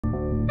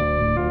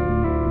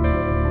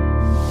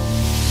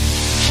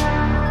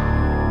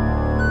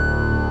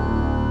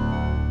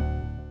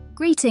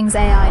Greetings,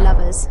 AI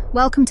lovers.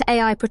 Welcome to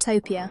AI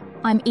Protopia.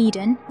 I'm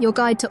Eden, your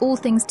guide to all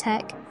things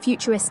tech,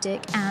 futuristic,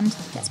 and,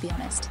 let's be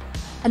honest,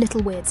 a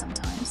little weird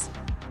sometimes.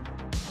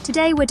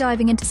 Today we're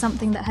diving into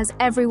something that has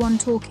everyone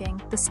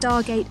talking, the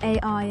Stargate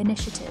AI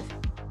initiative.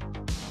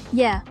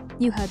 Yeah,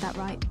 you heard that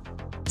right.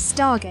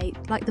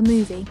 Stargate, like the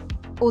movie,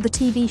 or the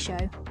TV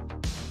show.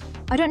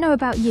 I don't know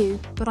about you,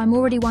 but I'm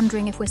already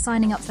wondering if we're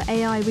signing up for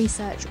AI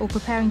research or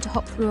preparing to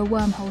hop through a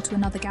wormhole to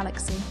another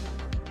galaxy.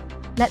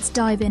 Let's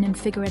dive in and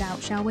figure it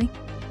out, shall we?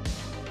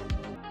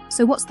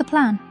 So what's the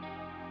plan?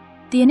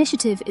 The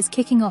initiative is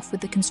kicking off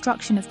with the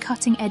construction of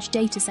cutting-edge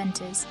data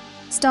centers,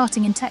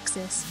 starting in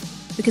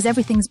Texas, because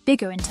everything's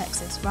bigger in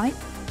Texas, right?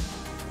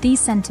 These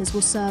centers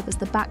will serve as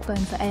the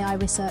backbone for AI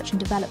research and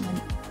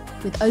development,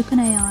 with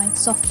OpenAI,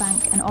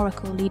 SoftBank, and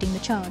Oracle leading the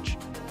charge.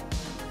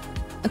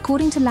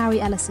 According to Larry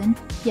Ellison,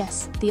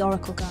 yes, the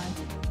Oracle guy,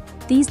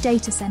 these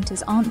data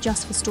centers aren't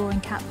just for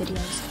storing cat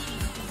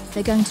videos.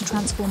 They're going to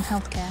transform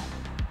healthcare.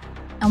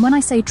 And when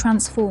I say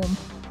transform,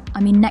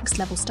 I mean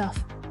next-level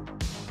stuff.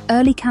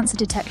 Early cancer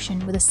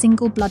detection with a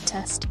single blood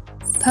test,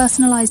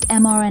 personalised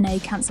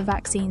mRNA cancer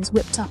vaccines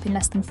whipped up in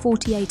less than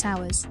 48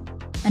 hours,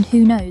 and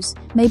who knows,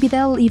 maybe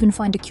they'll even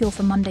find a cure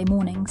for Monday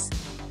mornings.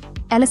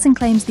 Ellison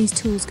claims these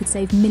tools could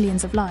save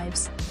millions of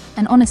lives,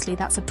 and honestly,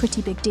 that's a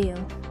pretty big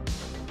deal.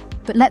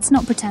 But let's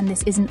not pretend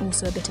this isn't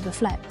also a bit of a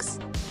flex.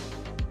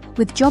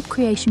 With job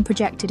creation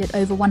projected at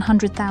over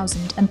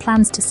 100,000 and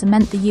plans to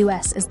cement the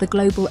US as the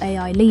global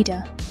AI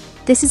leader,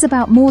 this is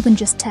about more than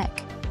just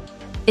tech.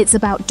 It's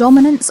about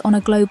dominance on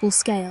a global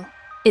scale.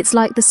 It's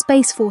like the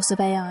Space Force of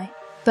AI,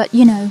 but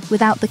you know,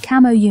 without the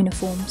camo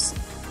uniforms.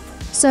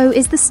 So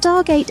is the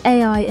Stargate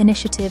AI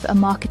initiative a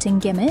marketing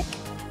gimmick?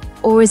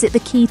 Or is it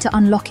the key to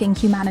unlocking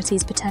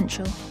humanity's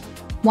potential?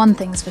 One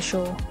thing's for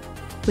sure.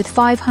 With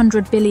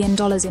 $500 billion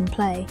in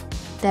play,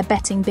 they're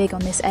betting big on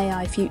this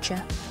AI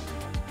future.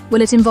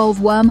 Will it involve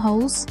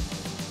wormholes?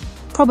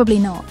 Probably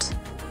not.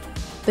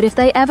 But if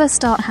they ever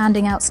start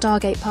handing out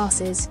Stargate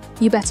passes,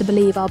 you better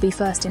believe I'll be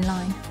first in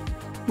line.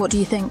 What do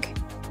you think?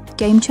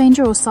 Game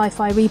changer or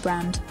sci-fi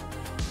rebrand?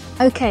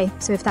 Okay,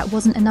 so if that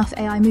wasn't enough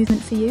AI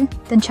movement for you,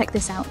 then check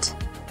this out.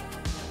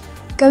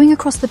 Going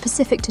across the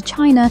Pacific to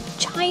China,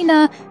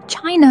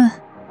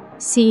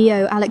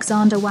 CEO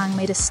Alexander Wang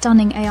made a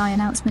stunning AI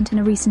announcement in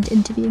a recent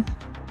interview.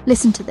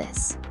 Listen to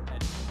this.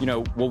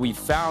 What we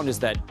found is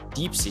that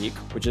DeepSeek,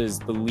 which is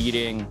the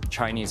leading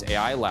Chinese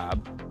AI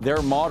lab,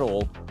 their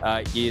model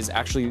is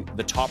actually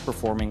the top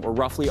performing, or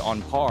roughly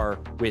on par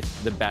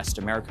with the best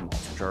American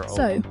models, which are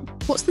So,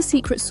 what's the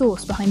secret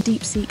sauce behind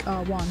DeepSeek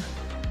R1?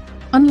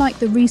 Unlike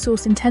the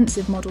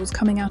resource-intensive models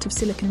coming out of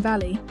Silicon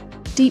Valley,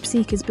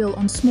 DeepSeek is built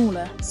on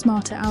smaller,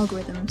 smarter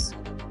algorithms.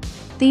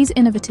 These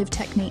innovative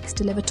techniques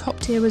deliver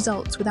top-tier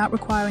results without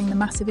requiring the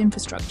massive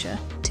infrastructure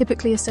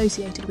typically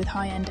associated with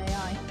high-end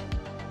AI.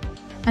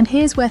 And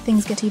here's where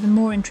things get even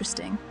more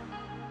interesting.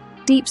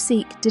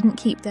 DeepSeek didn't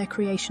keep their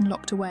creation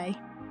locked away.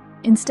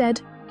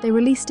 Instead, they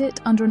released it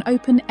under an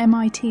open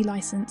MIT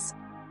license,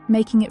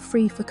 making it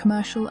free for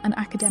commercial and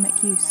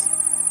academic use.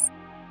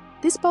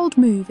 This bold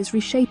move is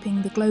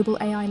reshaping the global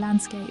AI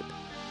landscape,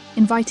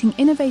 inviting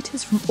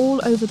innovators from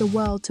all over the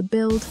world to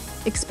build,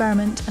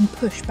 experiment, and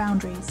push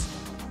boundaries.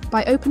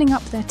 By opening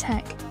up their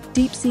tech,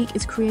 DeepSeek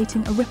is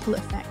creating a ripple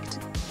effect,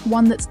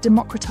 one that's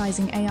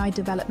democratizing AI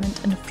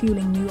development and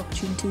fueling new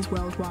opportunities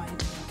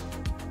worldwide.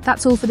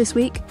 That's all for this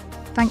week.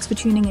 Thanks for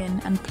tuning in,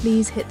 and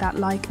please hit that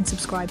like and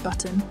subscribe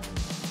button.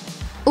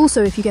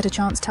 Also, if you get a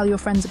chance, tell your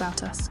friends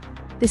about us.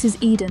 This is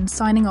Eden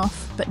signing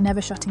off, but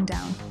never shutting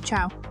down.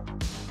 Ciao.